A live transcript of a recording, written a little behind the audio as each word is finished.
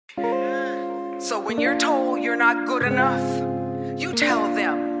So when you're told you're not good enough, you tell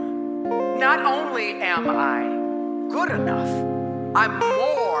them, not only am I good enough, I'm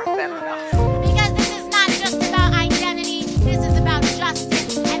more than enough. Because this is not just about identity, this is about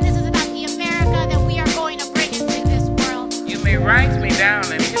justice, and this is about the America that we are going to bring into this world. You may write me down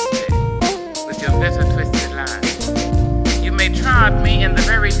in history with your bitter, twisted lies. You may trod me in the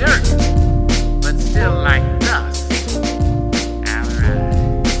very dirt, but still like dust, I'll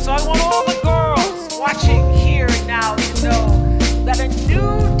rise. So I want all the girls watching here now to know that a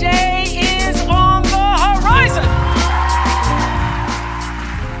new day is on the horizon.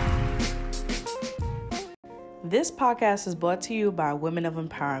 This podcast is brought to you by Women of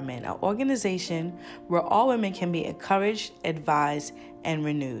Empowerment, an organization where all women can be encouraged, advised, and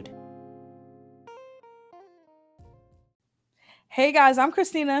renewed. Hey guys, I'm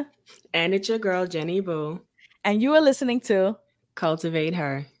Christina. And it's your girl, Jenny Boo. And you are listening to Cultivate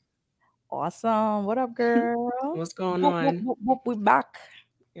Her. Awesome. What up, girl? What's going on? We're back.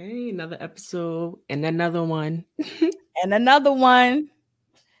 Hey, another episode and another one. And another one.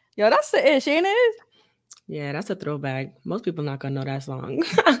 Yo, that's the ish, ain't it? Yeah, that's a throwback. Most people not gonna know that song.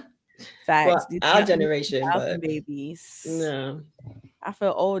 Facts. Well, our generation, 2000 but babies. no. I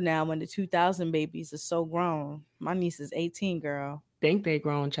feel old now when the 2000 babies are so grown. My niece is 18, girl. Think they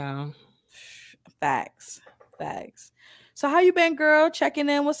grown, child. Facts. So how you been, girl? Checking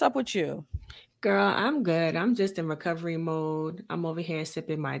in. What's up with you? Girl, I'm good. I'm just in recovery mode. I'm over here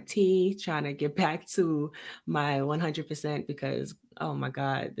sipping my tea, trying to get back to my 100% because, oh my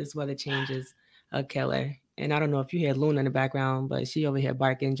God, this weather change is a killer. And I don't know if you hear Luna in the background, but she over here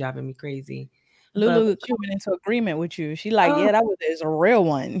barking, driving me crazy. Lulu coming into agreement with you. She like, yeah, that is a real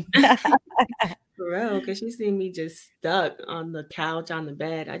one. For real, because she seen me just stuck on the couch, on the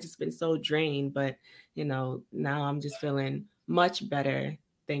bed. I just been so drained, but now I'm just feeling much better,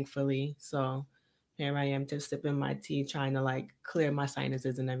 thankfully. So here I am just sipping my tea, trying to like clear my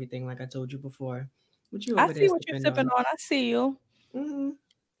sinuses and everything, like I told you before. What you over I see what you're sipping on. I see you. Mm-hmm.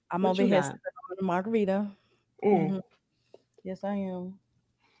 I'm over here sipping on a margarita. Mm-hmm. Yes, I am.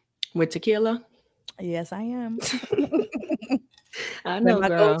 With tequila? Yes, I am. I know, my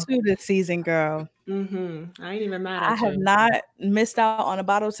girl. go-to this season, girl. Mm-hmm. I ain't even mad at you. I have not missed out on a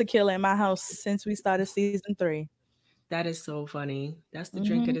bottle of tequila in my house since we started season 3. That is so funny. That's the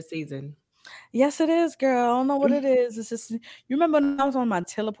drink of the season. Yes, it is, girl. I don't know what it is. It's just, you remember when I was on my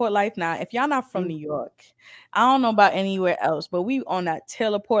teleport life? Now, if y'all not from New York, I don't know about anywhere else, but we on that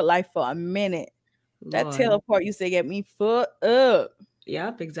teleport life for a minute. Lord. That teleport used to get me foot up.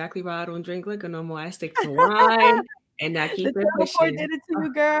 Yep, exactly why I don't drink liquor no more. I stick to wine and I keep it pushing. Did it to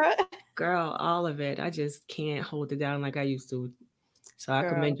you, girl? Girl, all of it. I just can't hold it down like I used to. So I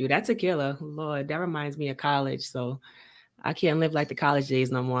commend you. That tequila, Lord, that reminds me of college. So I can't live like the college days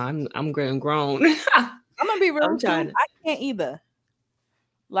no more. I'm grown. I'm gonna be real with you. I can't either.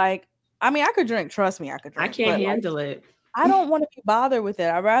 Like, I mean, I could drink. Trust me, I could drink. I can't handle it. I don't want to be bothered with it.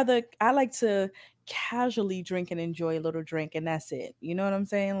 I like to casually drink and enjoy a little drink, and that's it. You know what I'm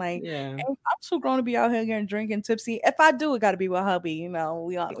saying? Like, I'm too grown to be out here getting drinking tipsy. If I do, it got to be with hubby.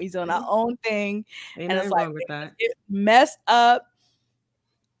 We doing our own thing, and it's like with that. It's messed up.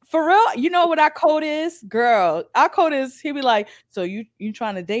 For real, you know what our code is, girl? Our code is, he'll be like, so you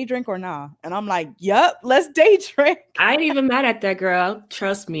trying to day drink or nah? And I'm like, yep, let's day drink. I ain't even mad at that, girl.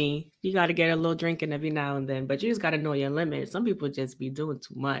 Trust me. You got to get a little drinking every now and then, but you just got to know your limit. Some people just be doing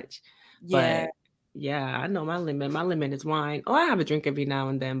too much. Yeah. But yeah, I know my limit. My limit is wine. Oh, I have a drink every now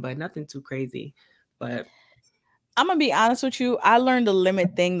and then, but nothing too crazy. But I'm gonna be honest with you. I learned the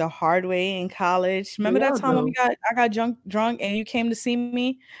limit thing the hard way in college. Remember that time when I got drunk and you came to see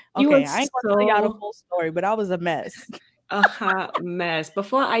me? Okay, I ain't gonna tell y'all the full story, but I was a mess. A hot mess.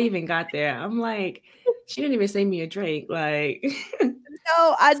 Before I even got there, I'm like, she didn't even send me a drink. Like,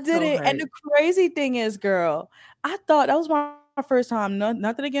 no, I didn't. And the crazy thing is, girl, I thought that was my first time.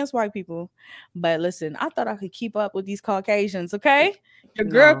 Nothing against white people, but listen, I thought I could keep up with these Caucasians. Okay. Your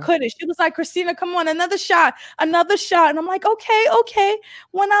girl couldn't. She was like, Christina, come on, another shot. And I'm like, okay.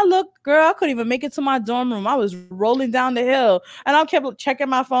 When I look, girl, I couldn't even make it to my dorm room. I was rolling down the hill and I kept checking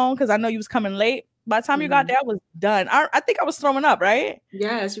my phone because I know you was coming late. By the time you got there, I was done. I think I was throwing up, right?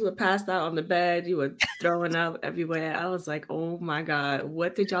 Yes, you were passed out on the bed. You were throwing up everywhere. I was like, oh my God,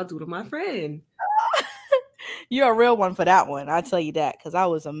 what did y'all do to my friend? You're a real one for that one. I'll tell you that because I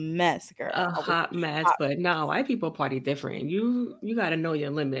was a mess, girl. A hot mess. But no, white people party different. You got to know your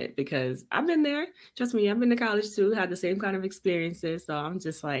limit because I've been there. Trust me, I've been to college too, had the same kind of experiences. So I'm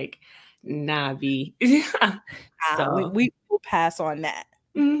just like, nah, B. So we will pass on that.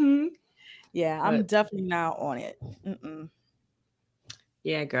 Mm-hmm. Yeah, I'm definitely not on it.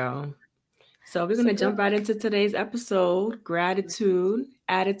 Yeah, girl. So we're going to jump right into today's episode, gratitude,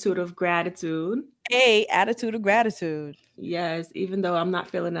 attitude of gratitude. Attitude of gratitude. Yes, even though I'm not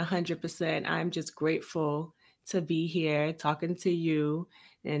feeling 100%, I'm just grateful to be here talking to you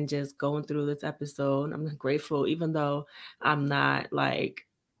and just going through this episode. I'm grateful, even though I'm not like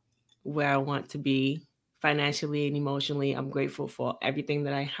where I want to be financially and emotionally. I'm grateful for everything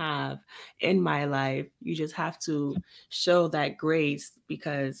that I have in my life. You just have to show that grace,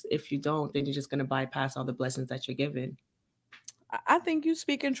 because if you don't, then you're just going to bypass all the blessings that you're given. I think you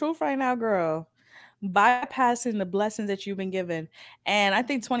speaking truth right now, girl. Bypassing the blessings that you've been given. And I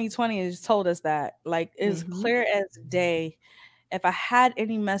think 2020 has told us that. Like, it's clear as day. If I had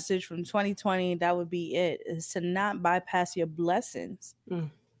any message from 2020, that would be it, is to not bypass your blessings.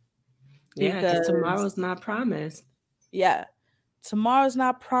 Yeah, because tomorrow's not promised. Yeah. Tomorrow's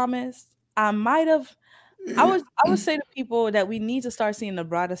not promised. I would say to people that we need to start seeing the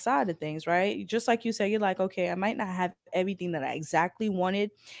brighter side of things, right? Just like you said, you're like, okay, I might not have everything that I exactly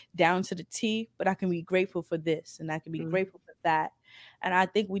wanted down to the T, but I can be grateful for this and I can be grateful for that. And I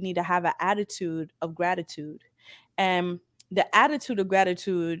think we need to have an attitude of gratitude. And the attitude of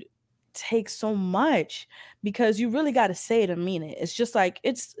gratitude takes so much, because you really got to say it and mean it. It's just like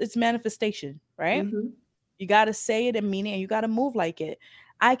it's manifestation, right? You got to say it and mean it, and you got to move like it.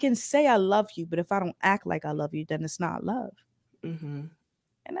 I can say I love you, but if I don't act like I love you, then it's not love. And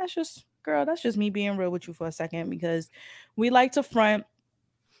that's just, girl, that's just me being real with you for a second, because we like to front,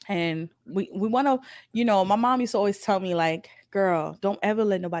 and we want to, my mom used to always tell me, like, girl, don't ever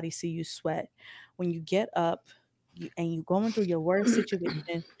let nobody see you sweat. When you get up and you going through your worst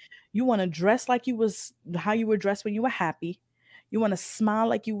situation, you want to dress like how you were dressed when you were happy. You want to smile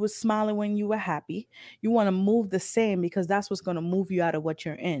like you were smiling when you were happy. You want to move the same, because that's what's going to move you out of what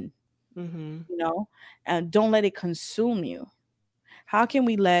you're in, and don't let it consume you. How can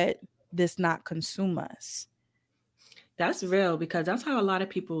we let this not consume us? That's real, because that's how a lot of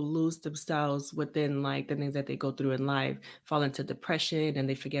people lose themselves within like the things that they go through in life, fall into depression and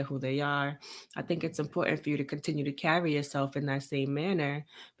they forget who they are. I think it's important for you to continue to carry yourself in that same manner,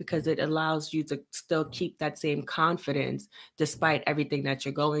 because it allows you to still keep that same confidence despite everything that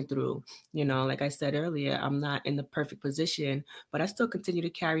you're going through. Like I said earlier, I'm not in the perfect position, but I still continue to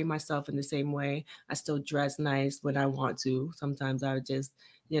carry myself in the same way. I still dress nice when I want to. Sometimes I would just,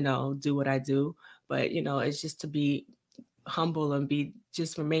 do what I do. But, it's just to be humble and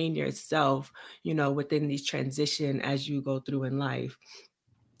just remain yourself, within these transition as you go through in life,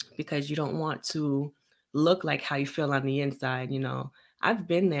 because you don't want to look like how you feel on the inside. I've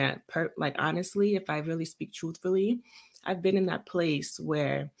been there, like, honestly, if I really speak truthfully, I've been in that place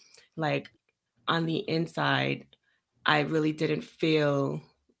where, like, on the inside, I really didn't feel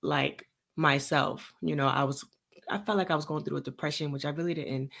like myself. I felt like I was going through a depression, which I really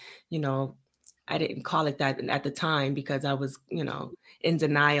didn't, I didn't call it that at the time, because I was, in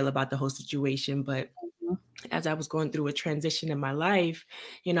denial about the whole situation. But as I was going through a transition in my life,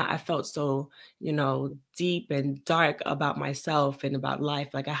 I felt so, deep and dark about myself and about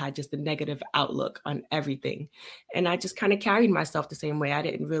life. Like, I had just a negative outlook on everything. And I just kind of carried myself the same way. I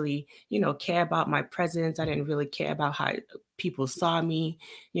didn't really, care about my presence. I didn't really care about how people saw me,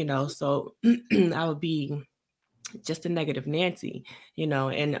 so I would be just a negative Nancy,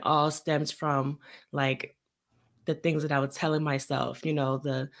 and it all stems from like the things that I was telling myself,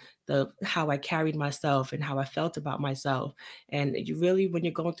 the how I carried myself and how I felt about myself. And you really, when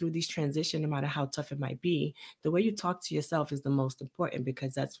you're going through these transitions, no matter how tough it might be, the way you talk to yourself is the most important,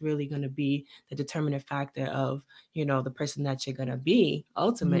 because that's really going to be the determinant factor of, the person that you're going to be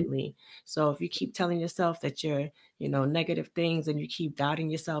ultimately. So if you keep telling yourself that you're, negative things, and you keep doubting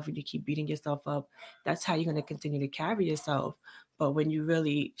yourself and you keep beating yourself up, that's how you're going to continue to carry yourself. But when you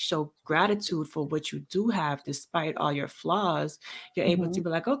really show gratitude for what you do have, despite all your flaws, you're able to be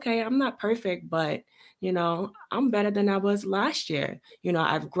like, okay, I'm not perfect, but, I'm better than I was last year.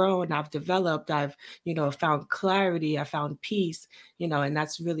 I've grown, I've developed, I've, found clarity, I found peace, and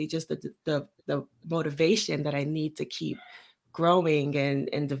that's really just the motivation that I need to keep growing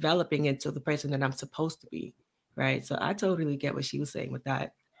and developing into the person that I'm supposed to be. Right. So I totally get what she was saying with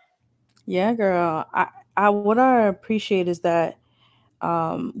that. Yeah, girl. What I appreciate is that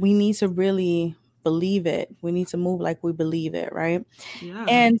we need to really believe it. We need to move like we believe it, right? Yeah.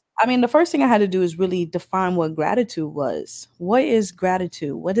 And I mean, the first thing I had to do is really define what gratitude was. What is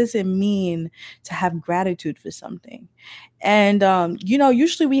gratitude? What does it mean to have gratitude for something? And,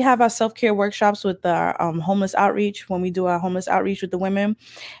 usually we have our self-care workshops with our homeless outreach, when we do our homeless outreach with the women.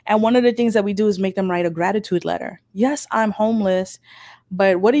 And one of the things that we do is make them write a gratitude letter. Yes, I'm homeless,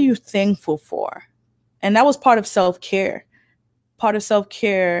 but what are you thankful for? And that was part of self-care. part of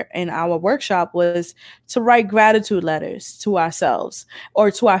self-care in our workshop was to write gratitude letters to ourselves or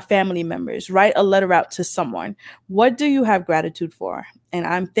to our family members. Write a letter out to someone. What do you have gratitude for? And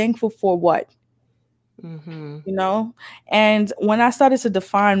I'm thankful for what? You know? And when I started to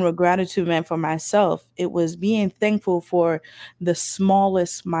define what gratitude meant for myself, it was being thankful for the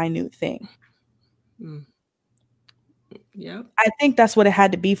smallest minute thing. Yep. I think that's what it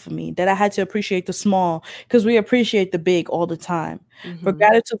had to be for me, that I had to appreciate the small, because we appreciate the big all the time. But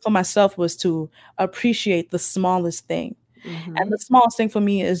gratitude for myself was to appreciate the smallest thing. And the smallest thing for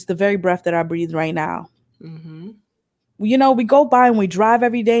me is the very breath that I breathe right now. You know, we go by and we drive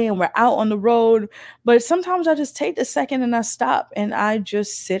every day and we're out on the road, but sometimes I just take a second and I stop and I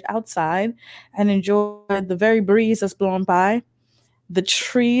just sit outside and enjoy the very breeze that's blowing by, the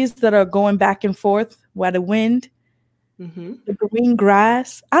trees that are going back and forth by the wind, the green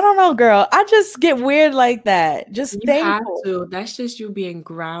grass. I don't know, girl. I just get weird like that. Just You thankful. have to. That's just you being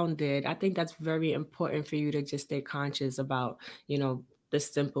grounded. I think that's very important for you to just stay conscious about, the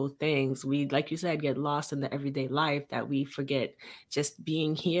simple things. We, like you said, get lost in the everyday life that we forget just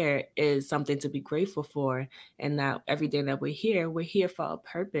being here is something to be grateful for. And that every day that we're here for a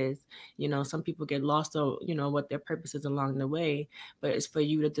purpose. Some people get lost on, what their purpose is along the way, but it's for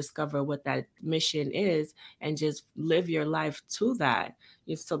you to discover what that mission is and just live your life to that.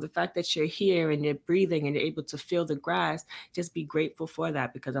 So the fact that you're here and you're breathing and you're able to feel the grass, just be grateful for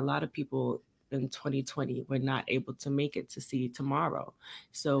that, because a lot of people in 2020 we're not able to make it to see tomorrow.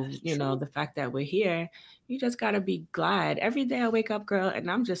 So the fact that we're here, you just got to be glad. Every day I wake up, girl, and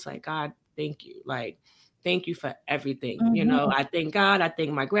I'm just like, God, thank you. Like, thank you for everything. I thank God, I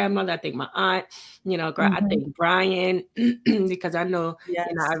thank my grandmother, I thank my aunt, girl, I thank Brian because I know,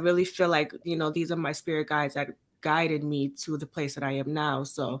 I really feel like, these are my spirit guides that guided me to the place that I am now.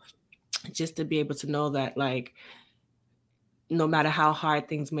 So just to be able to know that, like, no matter how hard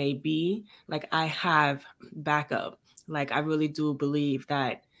things may be, like, I have backup. Like, I really do believe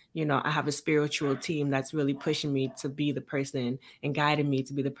that, I have a spiritual team that's really pushing me to be the person and guiding me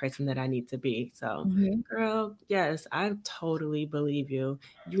to be the person that I need to be. So, girl, yes, I totally believe you.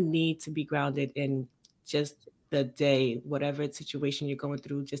 You need to be grounded in just the day, whatever situation you're going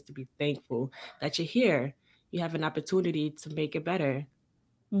through, just to be thankful that you're here. You have an opportunity to make it better.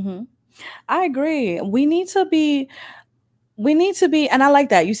 I agree. We need to be, and I like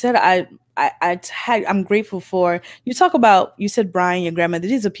that. You said I'm grateful for, you talk about, you said Brian, your grandmother,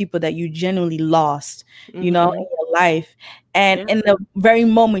 these are people that you genuinely lost, in your life. And in the very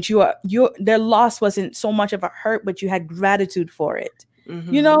moment their loss wasn't so much of a hurt, but you had gratitude for it.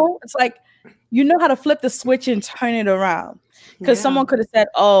 It's like, how to flip the switch and turn it around. Because someone could have said,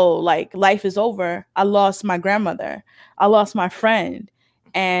 oh, like, life is over. I lost my grandmother. I lost my friend.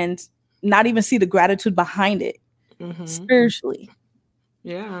 And not even see the gratitude behind it. Spiritually.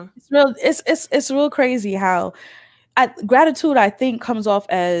 It's real crazy how gratitude, I think, comes off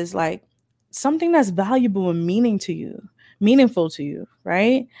as like something that's valuable and meaningful to you,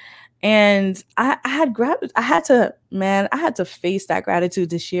 right? And I had gratitude. I had to face that gratitude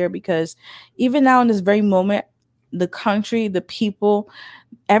this year, because even now in this very moment, the country, the people,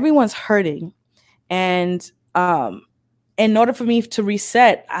 everyone's hurting. And in order for me to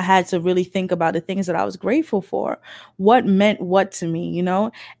reset, I had to really think about the things that I was grateful for, what meant what to me,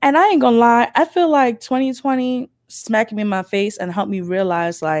 And I ain't gonna lie, I feel like 2020 smacked me in my face and helped me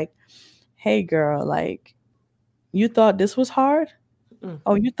realize, like, hey, girl, like, you thought this was hard?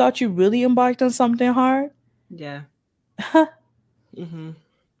 Oh, you thought you really embarked on something hard? Yeah. Girl.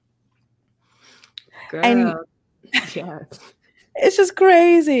 And yeah, it's just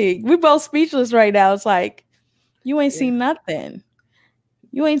crazy. We're both speechless right now. It's like, you ain't seen nothing.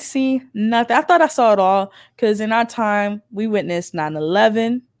 You ain't seen nothing. I thought I saw it all, because in our time, we witnessed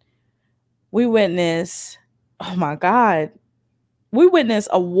 9/11. We witnessed, oh my God, we witnessed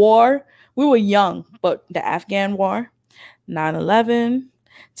a war. We were young, but the Afghan war, 9/11,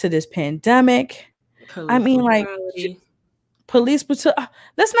 to this pandemic. I mean, like, police brutality.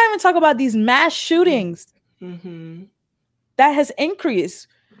 Let's not even talk about these mass shootings. That has increased.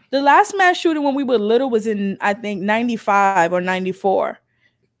 The last mass shooting when we were little was in, I think, 95 or 94.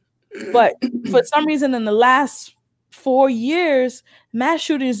 But for some reason, in the last 4 years, mass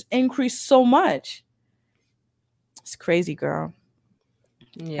shootings increased so much. It's crazy, girl.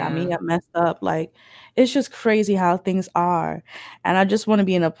 Got me up messed up. Like, it's just crazy how things are. And I just want to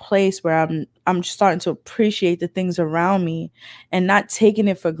be in a place where I'm starting to appreciate the things around me and not taking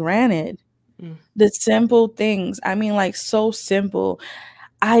it for granted. The simple things. I mean, like, so simple.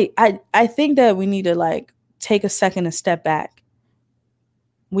 I think that we need to, like, take a second and step back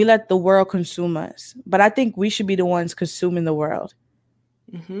we let the world consume us. But I think we should be the ones consuming the world.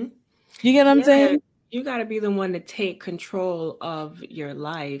 Mm-hmm. You get what I'm saying? You got to be the one to take control of your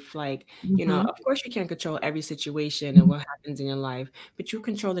life. Like, Mm-hmm. of course you can't control every situation and what happens in your life, but you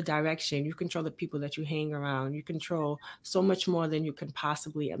control the direction. You control the people that you hang around. You control so much more than you can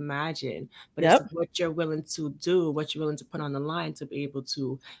possibly imagine. But it's Yep. what you're willing to do, what you're willing to put on the line to be able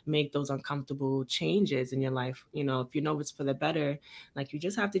to make those uncomfortable changes in your life. If you know it's for the better, like you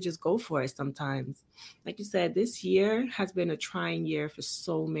just have to just go for it sometimes. Like you said, this year has been a trying year for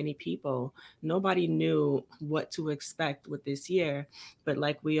so many people. Nobody knew what to expect with this year, but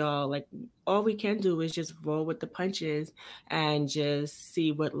all we can do is just roll with the punches and just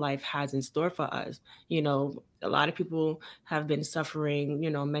see what life has in store for us. A lot of people have been suffering,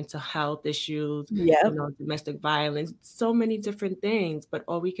 mental health issues, Yep. domestic violence, so many different things. But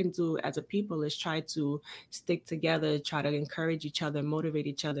all we can do as a people is try to stick together, try to encourage each other, motivate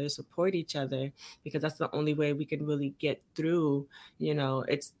each other, support each other, because that's the only way we can really get through.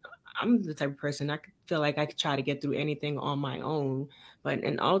 I'm the type of person I feel like I could try to get through anything on my own, but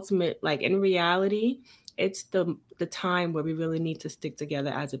in reality, it's the time where we really need to stick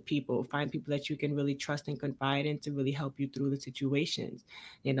together as a people, find people that you can really trust and confide in to really help you through the situations.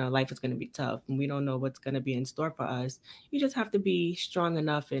 Life is going to be tough and we don't know what's going to be in store for us. You just have to be strong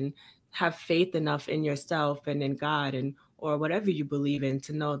enough and have faith enough in yourself and in God and or whatever you believe in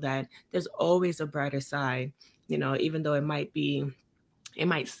to know that there's always a brighter side. Even though it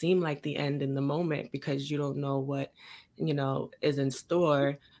might seem like the end in the moment because you don't know what is in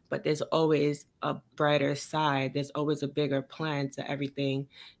store, but there's always a brighter side. There's always a bigger plan to everything,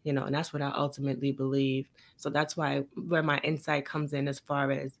 and that's what I ultimately believe. So that's where my insight comes in, as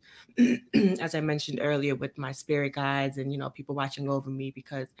far as as I mentioned earlier, with my spirit guides and people watching over me,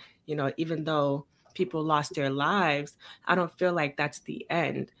 because even though people lost their lives, I don't feel like that's the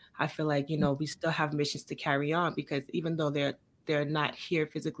end. I feel like we still have missions to carry on, because even though they're not here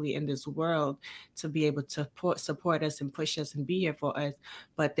physically in this world to be able to support us and push us and be here for us,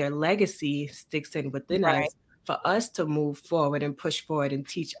 but their legacy sticks in within Right. us for us to move forward and push forward and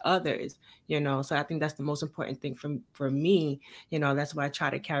teach others. So I think that's the most important thing for me. That's why I try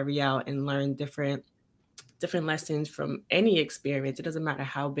to carry out and learn different lessons from any experience. It doesn't matter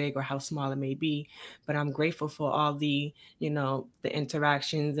how big or how small it may be, but I'm grateful for all the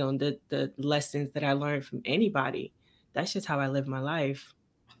interactions and the lessons that I learned from anybody. That's just how I live my life.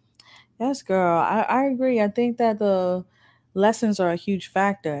 Yes, girl. I agree. I think that the lessons are a huge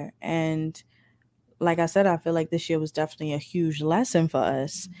factor. And like I said, I feel like this year was definitely a huge lesson for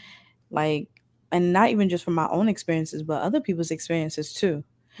us. Like, and not even just from my own experiences, but other people's experiences too.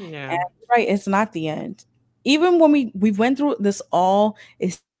 Yeah. And right, it's not the end. Even when we went through this all,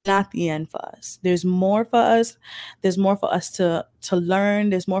 it's not the end for us. There's more for us. There's more for us to learn.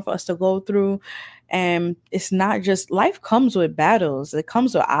 There's more for us to go through. And it's not just life comes with battles. It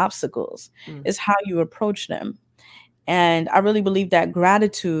comes with obstacles. It's how you approach them. And I really believe that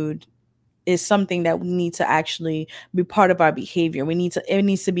gratitude is something that we need to actually be part of our behavior. It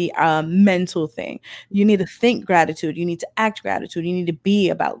needs to be a mental thing. You need to think gratitude. You need to act gratitude. You need to be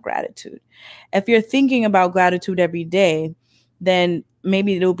about gratitude. If you're thinking about gratitude every day, then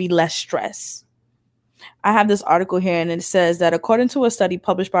maybe there'll be less stress. I have this article here, and it says that according to a study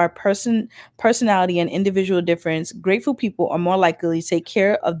published by Personality and Individual Difference, grateful people are more likely to take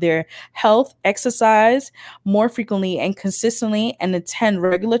care of their health, exercise more frequently and consistently, and attend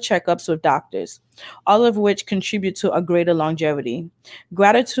regular checkups with doctors, all of which contribute to a greater longevity.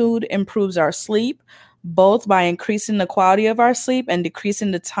 Gratitude improves our sleep, both by increasing the quality of our sleep and decreasing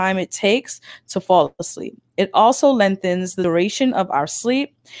the time it takes to fall asleep. It also lengthens the duration of our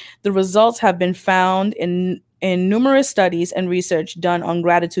sleep. The results have been found in numerous studies and research done on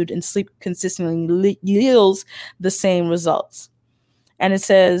gratitude, and sleep consistently yields the same results. And it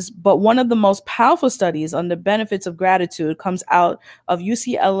says, but one of the most powerful studies on the benefits of gratitude comes out of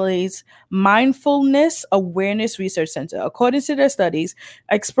UCLA's Mindfulness Awareness Research Center. According to their studies,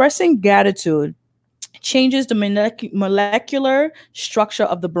 expressing gratitude changes the molecular structure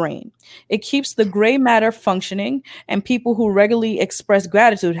of the brain. It keeps the gray matter functioning, and people who regularly express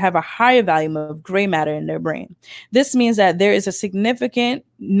gratitude have a higher volume of gray matter in their brain. This means that there is a significant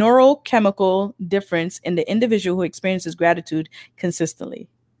neurochemical difference in the individual who experiences gratitude consistently.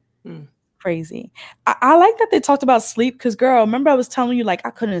 Crazy. I like that they talked about sleep, because, girl, remember I was telling you, like,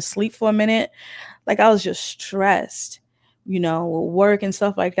 I couldn't sleep for a minute. Like, I was just stressed, with work and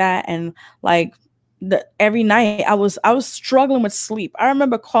stuff like that. And, like, every night I was struggling with sleep. I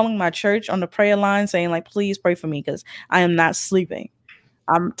remember calling my church on the prayer line saying, like, please pray for me because I am not sleeping.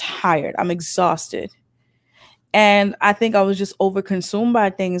 I'm tired. I'm exhausted. And I think I was just over consumed by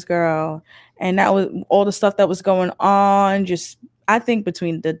things, girl. And that was all the stuff that was going on. Just I think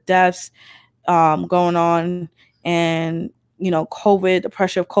between the deaths going on and COVID, the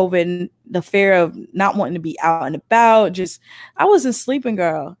pressure of COVID, and the fear of not wanting to be out and about. Just I wasn't sleeping,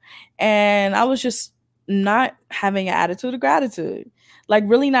 girl, and I was just not having an attitude of gratitude, like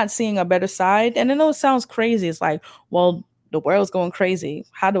really not seeing a better side. And I know it sounds crazy. It's like, well, the world's going crazy.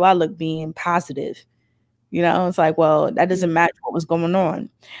 How do I look being positive? It's like, well, that doesn't match what was going on.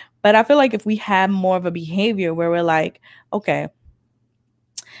 But I feel like if we have more of a behavior where we're like, okay,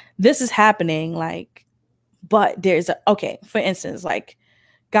 this is happening, like, but okay, for instance, like,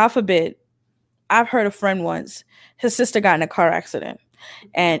 God forbid, I've heard a friend once, his sister got in a car accident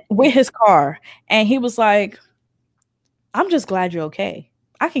and with his car, and he was like, I'm just glad you're okay.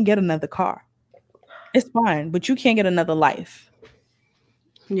 I can get another car. It's fine, but you can't get another life.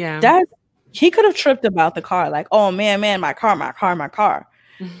 Yeah. He could have tripped about the car, like, oh man, my car.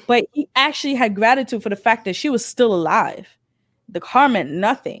 But he actually had gratitude for the fact that she was still alive. The car meant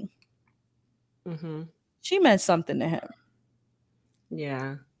nothing. Mm-hmm. She meant something to him.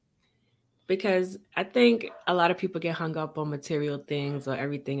 Yeah. Because I think a lot of people get hung up on material things or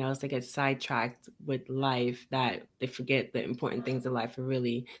everything else. They get sidetracked with life, that they forget the important things in life are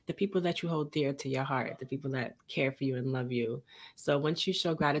really the people that you hold dear to your heart, the people that care for you and love you. So once you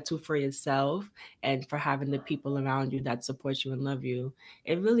show gratitude for yourself and for having the people around you that support you and love you,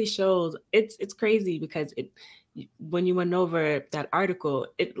 it really shows. It's crazy because when you went over that article,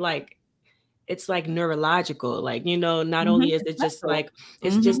 it's like neurological, like, not only is it just like,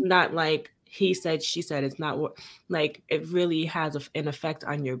 it's just not like he said, she said, it's not what, like, it really has an effect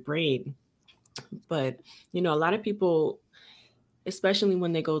on your brain. But, a lot of people, especially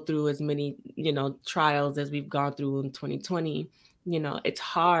when they go through as many, trials as we've gone through in 2020, it's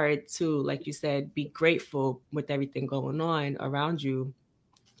hard to, like you said, be grateful with everything going on around you.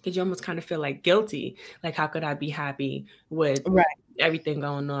 Because you almost kind of feel like guilty. Like, how could I be happy with everything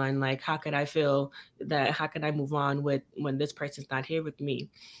going on? Like, how could I feel that? How can I move on with when this person's not here with me?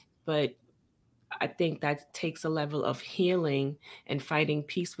 But I think that takes a level of healing and finding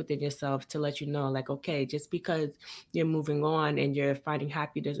peace within yourself to let you know, like, okay, just because you're moving on and you're finding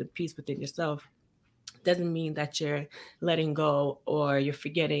happiness and peace within yourself doesn't mean that you're letting go or you're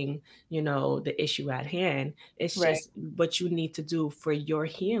forgetting, the issue at hand. It's just what you need to do for your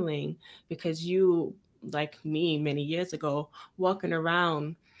healing, because you, like me many years ago, walking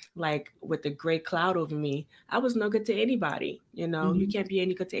around like with a gray cloud over me, I was no good to anybody. You can't be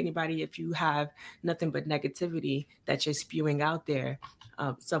any good to anybody if you have nothing but negativity that you're spewing out there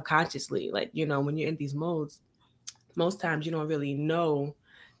subconsciously. Like, when you're in these modes, most times you don't really know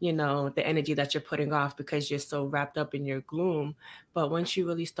the energy that you're putting off because you're so wrapped up in your gloom. But once you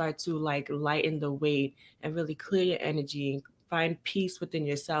really start to like lighten the weight and really clear your energy and find peace within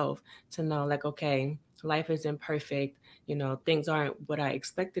yourself to know, like, okay, life isn't perfect, things aren't what I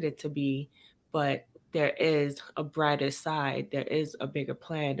expected it to be, but there is a brighter side. There is a bigger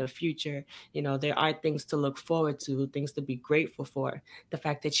plan, a future. There are things to look forward to, things to be grateful for. The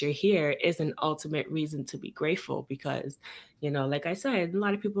fact that you're here is an ultimate reason to be grateful because, like I said, a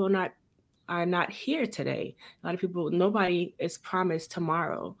lot of people are not here today. A lot of people, nobody is promised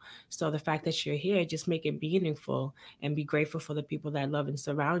tomorrow. So the fact that you're here, just make it meaningful and be grateful for the people that love and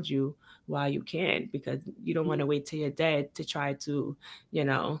surround you while you can, because you don't want to wait till you're dead to try to,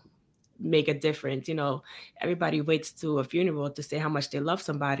 make a difference. Everybody waits to a funeral to say how much they love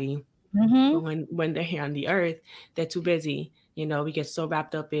somebody. But when they're here on the earth, they're too busy. We get so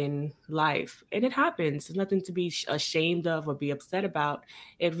wrapped up in life, and it happens. There's nothing to be ashamed of or be upset about.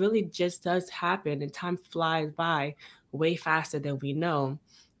 It really just does happen, and time flies by way faster than we know.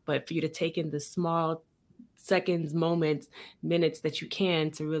 But for you to take in the small seconds, moments, minutes that you can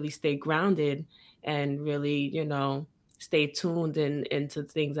to really stay grounded and really, stay tuned into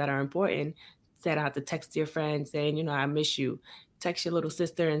things that are important. Set out to text your friends saying, I miss you. Text your little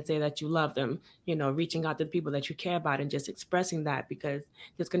sister and say that you love them, reaching out to the people that you care about and just expressing that, because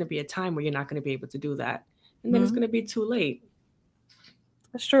there's going to be a time where you're not going to be able to do that. And then it's going to be too late.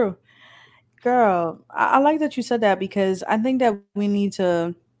 That's true. Girl, I like that you said that, because I think that we need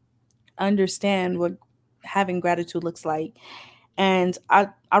to understand what having gratitude looks like. And I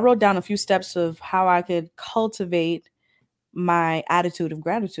wrote down a few steps of how I could cultivate my attitude of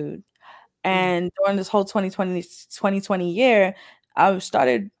gratitude. And during this whole 2020 year, I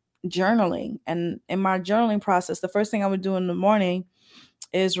started journaling. And in my journaling process, the first thing I would do in the morning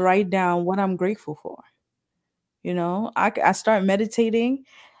is write down what I'm grateful for. I start meditating.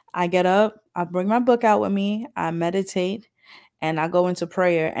 I get up, I bring my book out with me, I meditate, and I go into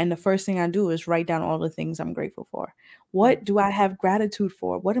prayer, and the first thing I do is write down all the things I'm grateful for. What do I have gratitude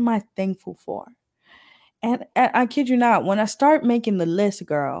for? What am I thankful for? And I kid you not, when I start making the list,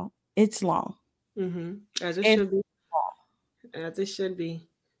 girl, it's long. As it It's should be. As it should be.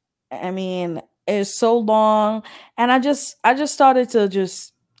 I mean, it's so long. And I just started to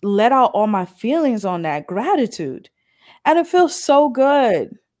just let out all my feelings on that gratitude. And it feels so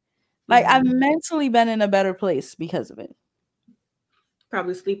good. Like I've mentally been in a better place because of it.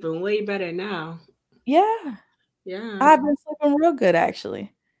 Probably sleeping way better now. Yeah. Yeah. I've been sleeping real good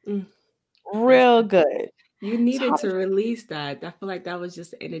actually. Mm. Real good. You needed to release that. I feel like that was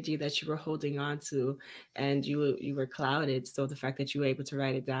just the energy that you were holding on to, and you were clouded. So the fact that you were able to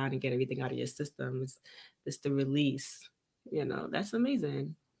write it down and get everything out of your system is the release. That's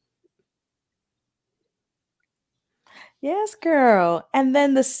amazing. Yes, girl. And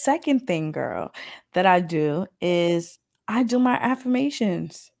then the second thing, girl, that I do is I do my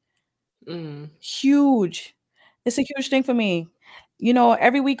affirmations. Huge. It's a huge thing for me.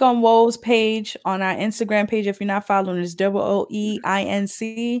 Every week on Woe's page, on our Instagram page, if you're not following, it's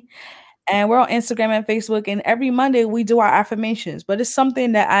OEINC. And we're on Instagram and Facebook. And every Monday we do our affirmations. But it's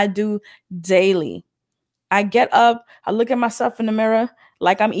something that I do daily. I get up, I look at myself in the mirror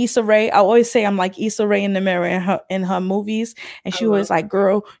like I'm Issa Rae. I always say I'm like Issa Rae in the mirror in her movies. And she was like,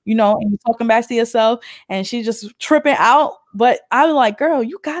 girl, and you're talking back to yourself, and she's just tripping out. But I'm like, girl,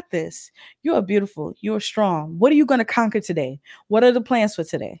 you got this. You are beautiful. You are strong. What are you going to conquer today? What are the plans for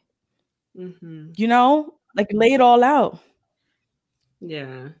today? Like lay it all out.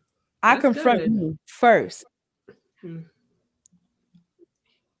 Yeah. I confront you first.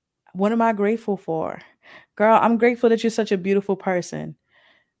 What am I grateful for? Girl, I'm grateful that you're such a beautiful person.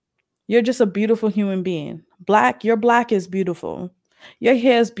 You're just a beautiful human being. Your black is beautiful. Your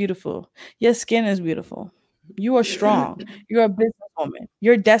hair is beautiful. Your skin is beautiful. You are strong. You're a businesswoman.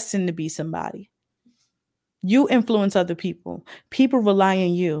 You're destined to be somebody. You influence other people. People rely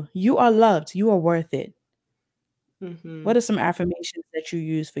on you. You are loved. You are worth it. What are some affirmations that you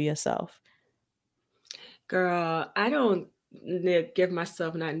use for yourself? Girl, I don't give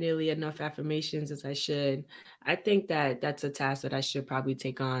myself not nearly enough affirmations as I should. I think that that's a task that I should probably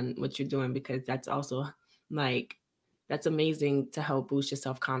take on what you're doing, because that's also that's amazing to help boost your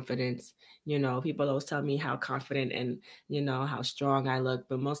self-confidence. People always tell me how confident and how strong I look,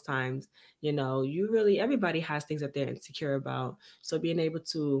 but most times, everybody has things that they're insecure about. So being able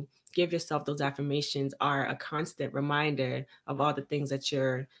to give yourself those affirmations are a constant reminder of all the things that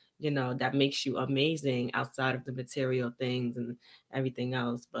you're that makes you amazing outside of the material things and everything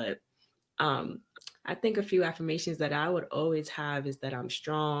else. But I think a few affirmations that I would always have is that I'm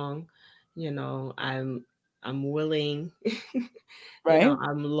strong, I'm willing, right?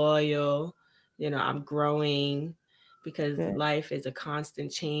 I'm loyal, I'm growing, because life is a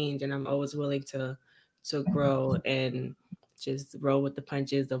constant change, and I'm always willing to grow and just roll with the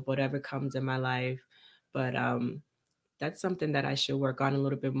punches of whatever comes in my life. But that's something that I should work on a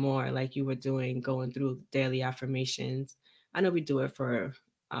little bit more, like you were doing, going through daily affirmations. I know we do it for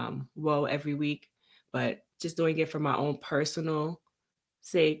Woe every week, but just doing it for my own personal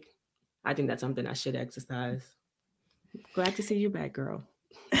sake, I think that's something I should exercise. Glad to see you back, girl.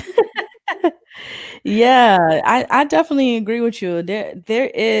 Yeah, I definitely agree with you.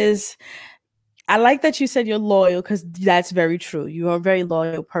 There is. I like that you said you're loyal, because that's very true. You are a very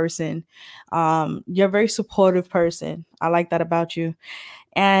loyal person. You're a very supportive person. I like that about you.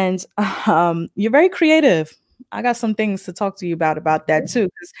 And you're very creative. I got some things to talk to you about that too.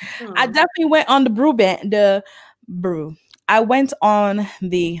 Because I definitely went on the brew. I went on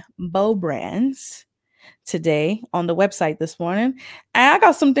the Bow Brands today on the website this morning, and I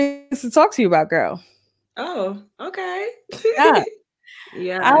got some things to talk to you about, girl. Oh, okay. Yeah.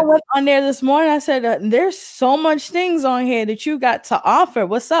 Yeah, I went on there this morning. I said, there's so much things on here that you got to offer.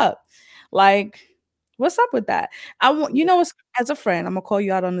 What's up? Like, what's up with that? As a friend, I'm gonna call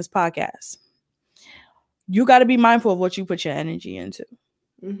you out on this podcast. You got to be mindful of what you put your energy into.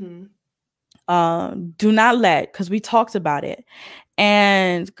 Do not let, because we talked about it.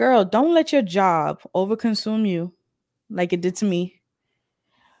 And girl, don't let your job overconsume you like it did to me.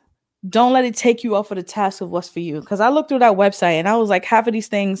 Don't let it take you off of the task of what's for you. Because I looked through that website and I was like, half of these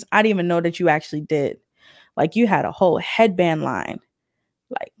things I didn't even know that you actually did. Like you had a whole headband line.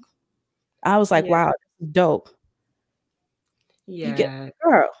 Like I was like, wow, this is dope. Yeah.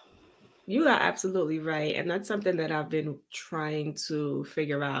 Girl. You are absolutely right. And that's something that I've been trying to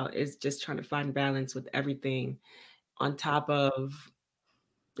figure out, is just trying to find balance with everything, on top of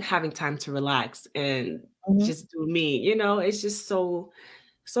having time to relax and just do me. It's just so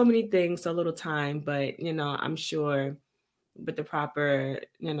many things, so little time. But, I'm sure with the proper,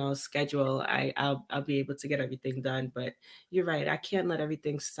 schedule, I'll be able to get everything done. But you're right, I can't let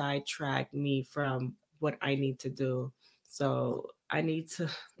everything sidetrack me from what I need to do. So I need to.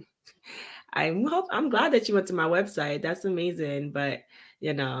 I'm glad that you went to my website. That's amazing. But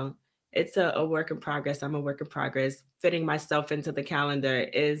you know, it's a work in progress. I'm a work in progress. Fitting myself into the calendar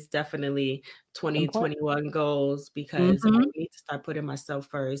is definitely Important. 2021 goals, because I Mm-hmm. need to start putting myself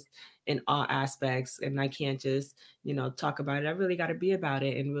first in all aspects. And I can't just, talk about it. I really got to be about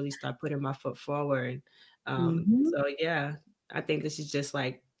it and really start putting my foot forward. Mm-hmm. So yeah, I think this is just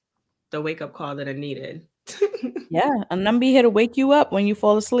like the wake up call that I needed. Yeah, and I'm be here to wake you up when you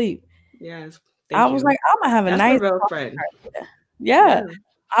fall asleep. Yes, I thank was you. like, I'm gonna have a That's a nice real talk friend. right here. Yeah. Yeah.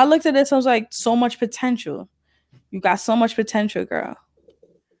 I looked at this, I was like, so much potential. You got so much potential, girl.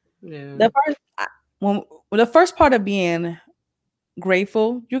 Yeah. The first when the first part of being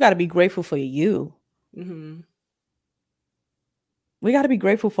grateful, you gotta be grateful for you. Hmm. We gotta be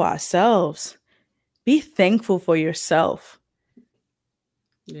grateful for ourselves. Be thankful for yourself.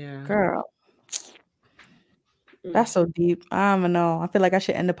 Yeah. Girl, Mm. that's so deep. I don't even know. I feel like I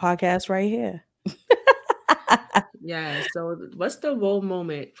should end the podcast right here. Yeah. So, what's the woe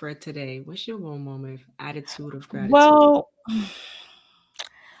moment for today? What's your woe moment? Attitude of gratitude. Well,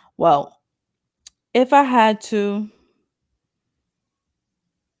 well, if I had to,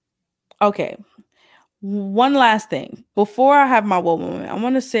 okay. One last thing before I have my woe moment, I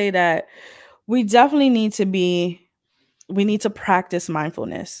want to say that we definitely we need to practice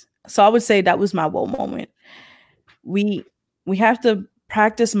mindfulness. So I would say that was my woe moment. We we have to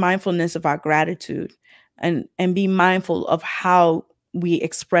practice mindfulness of our gratitude and be mindful of how we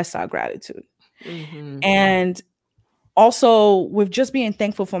express our gratitude. Hmm. And also with just being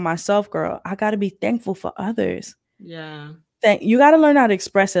thankful for myself, girl, I got to be thankful for others. Yeah. You got to learn how to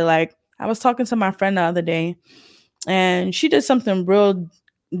express it. Like I was talking to my friend the other day and she did something real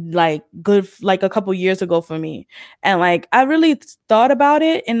like good like a couple years ago for me, and like I really thought about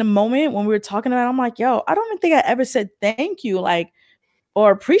it in the moment when we were talking about it. I'm like, yo, I don't even think I ever said thank you, like, or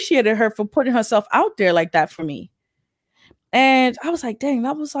appreciated her for putting herself out there like that for me. And I was like, dang,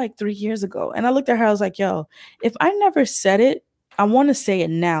 that was like 3 years ago. And I looked at her, I was like, yo, if I never said it, I want to say it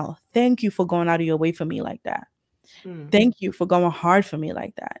now. Thank you for going out of your way for me like that. Mm. Thank you for going hard for me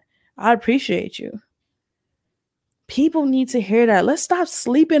like that. I appreciate you. People need to hear that. Let's stop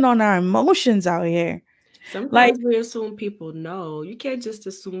sleeping on our emotions out here. Like, Sometimes we assume people know. You can't just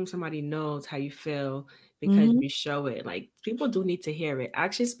assume somebody knows how you feel because mhm, you show it. Like, people do need to hear it.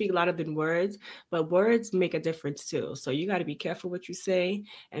 Actions speak louder than words, but words make a difference too. So you got to be careful what you say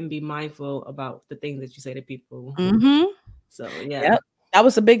and be mindful about the things that you say to people. mhm, So yeah. yep. That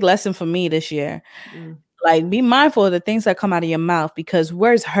was a big lesson for me this year. Mm. Like, be mindful of the things that come out of your mouth because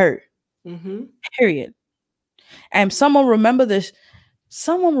words hurt. Mm-hmm. Period. And someone will remember the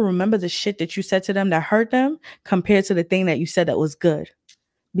shit that you said to them that hurt them compared to the thing that you said that was good.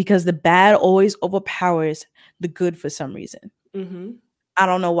 Because the bad always overpowers the good for some reason. Mm-hmm. I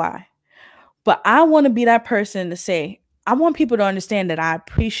don't know why. But I want to be that person to say, I want people to understand that I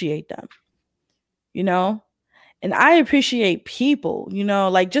appreciate them, you know? And I appreciate people,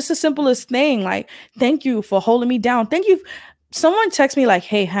 like just the simplest thing, like, thank you for holding me down. Thank you. Someone texts me like,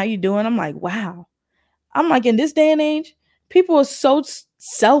 hey, how you doing? I'm like, wow. I'm like, in this day and age, people are so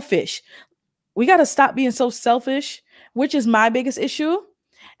selfish. We got to stop being so selfish, which is my biggest issue.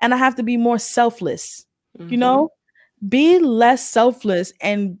 And I have to be more selfless, you Mm-hmm. know? Be less selfless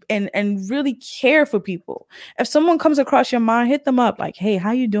and really care for people. If someone comes across your mind, hit them up like, hey,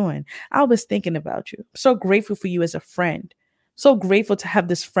 how you doing? I was thinking about you. I'm so grateful for you as a friend. So grateful to have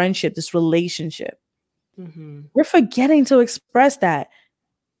this friendship, this relationship. Mm-hmm. We're forgetting to express that.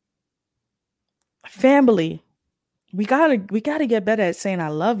 Family, we gotta get better at saying I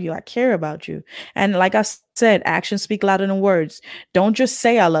love you, I care about you. And like I said, actions speak louder than words. Don't just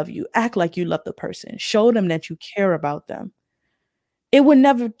say I love you, act like you love the person, show them that you care about them. It would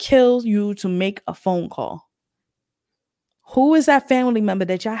never kill you to make a phone call. Who is that family member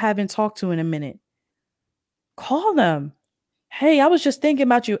that y'all haven't talked to in a minute? Call them. Hey, I was just thinking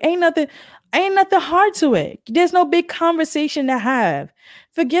about you. Ain't nothing hard to it. There's no big conversation to have.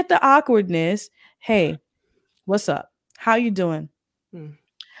 Forget the awkwardness. Hey, what's up? How you doing? Mm.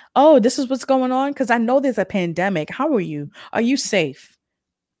 Oh, this is what's going on? Because I know there's a pandemic. How are you? Are you safe?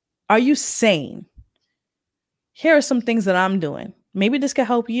 Are you sane? Here are some things that I'm doing. Maybe this could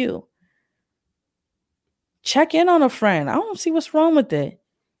help you. Check in on a friend. I don't see what's wrong with it.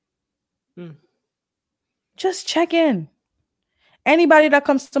 Mm. Just check in. Anybody that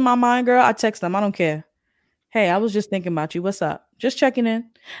comes to my mind, girl, I text them. I don't care. Hey, I was just thinking about you. What's up? Just checking in.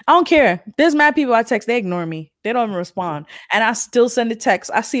 I don't care. There's mad people I text, they ignore me. They don't even respond. And I still send a text.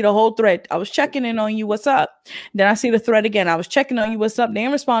 I see the whole thread. I was checking in on you. What's up? Then I see the thread again. I was checking on you. What's up? They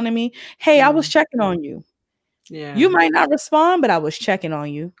ain't responding to me. Hey, I was checking on you. Yeah. You might not respond, but I was checking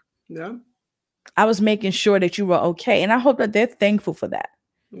on you. Yeah. I was making sure that you were okay. And I hope that they're thankful for that.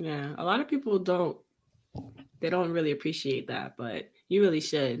 Yeah. A lot of people don't really appreciate that, but you really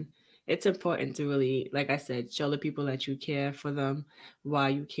should. It's important to really, like I said, show the people that you care for them while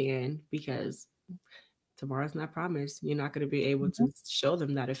you can, because tomorrow's not promised. You're not going to be able to show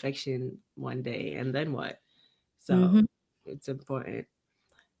them that affection one day, and then what? So it's important.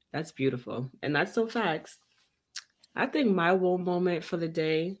 That's beautiful. And that's so facts. I think my woe moment for the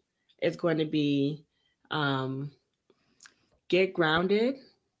day is going to be get grounded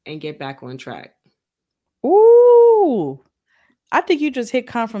and get back on track. Ooh. I think you just hit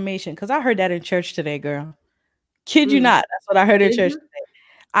confirmation because I heard that in church today, girl. Kid you not. That's what I heard in church today.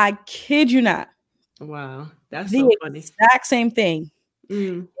 I kid you not. Wow. That's the so funny. Exact same thing.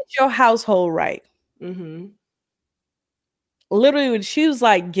 Get your household right. Literally, she was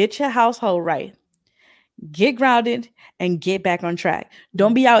like, get your household right. Get grounded and get back on track.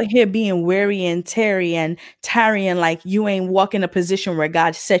 Don't be out here being weary and tarrying like you ain't walking a position where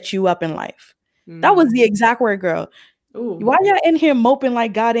God set you up in life. That was the exact word, girl. Ooh. Why y'all in here moping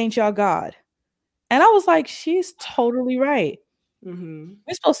like God ain't y'all God? And I was like, she's totally right. We're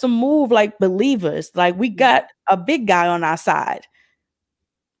supposed to move like believers. Like we got a big guy on our side.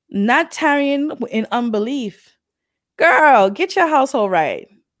 Not tarrying in unbelief. Girl, get your household right.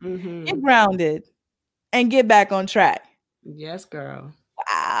 Get grounded and get back on track. Yes, girl.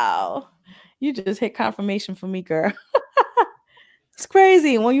 Wow. You just hit confirmation for me, girl. It's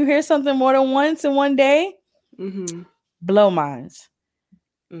crazy. When you hear something more than once in one day, blow minds.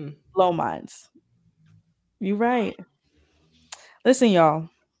 Blow minds. You're right. Listen, y'all.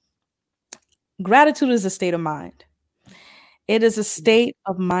 Gratitude is a state of mind. It is a state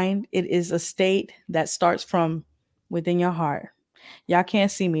of mind. It is a state that starts from within your heart. Y'all can't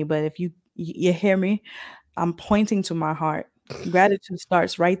see me, but if you hear me, I'm pointing to my heart. Gratitude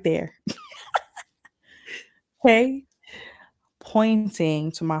starts right there. Okay?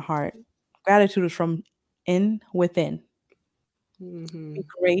 Pointing to my heart. Gratitude is from within. Be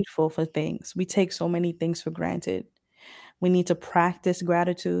grateful for things. We take so many things for granted. We need to practice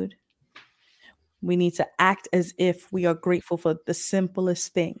gratitude. We need to act as if we are grateful for the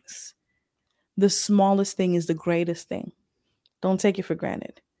simplest things. The smallest thing is the greatest thing. Don't take it for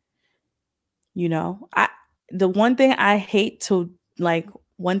granted. You know, the one thing I hate to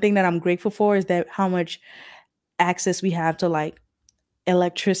one thing that I'm grateful for is that how much access we have to like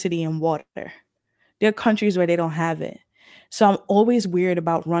electricity and water. There are countries where they don't have it. So I'm always weird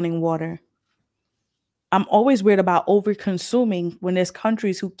about running water. I'm always weird about over consuming when there's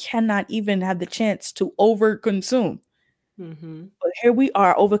countries who cannot even have the chance to over consume. But here we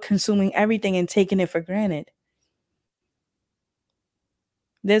are over consuming everything and taking it for granted.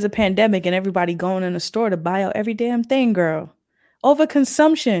 There's a pandemic and everybody going in the store to buy out every damn thing, girl.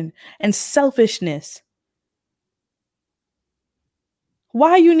 Overconsumption and selfishness.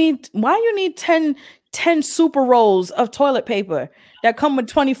 Why you need 10 super rolls of toilet paper that come with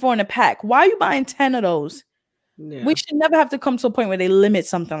 24 in a pack? Why are you buying 10 of those? Yeah. We should never have to come to a point where they limit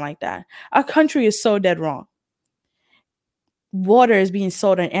something like that. Our country is so dead wrong. Water is being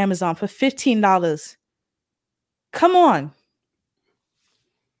sold on Amazon for $15. Come on.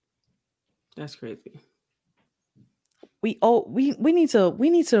 That's crazy. We need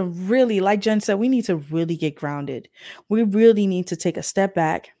to really, like Jen said, we need to really get grounded. We really need to take a step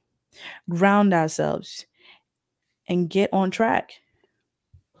back, ground ourselves, and get on track.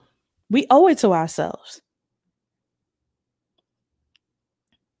 We owe it to ourselves.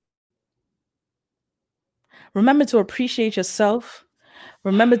 Remember to appreciate yourself.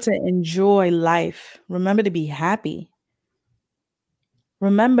 Remember to enjoy life. Remember to be happy.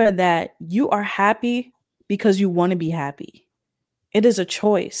 Remember that you are happy because you want to be happy. It is a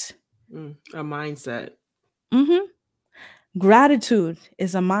choice. A mindset. Gratitude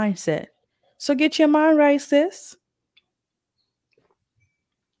is a mindset. So get your mind right, sis.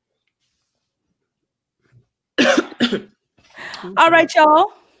 All right,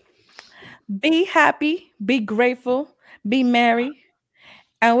 y'all. Be happy, be grateful, be merry.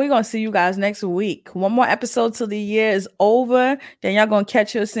 And we're going to see you guys next week. One more episode till the year is over. Then y'all going to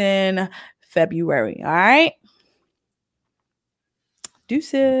catch us in February. All right?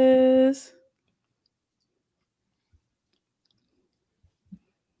 Deuces.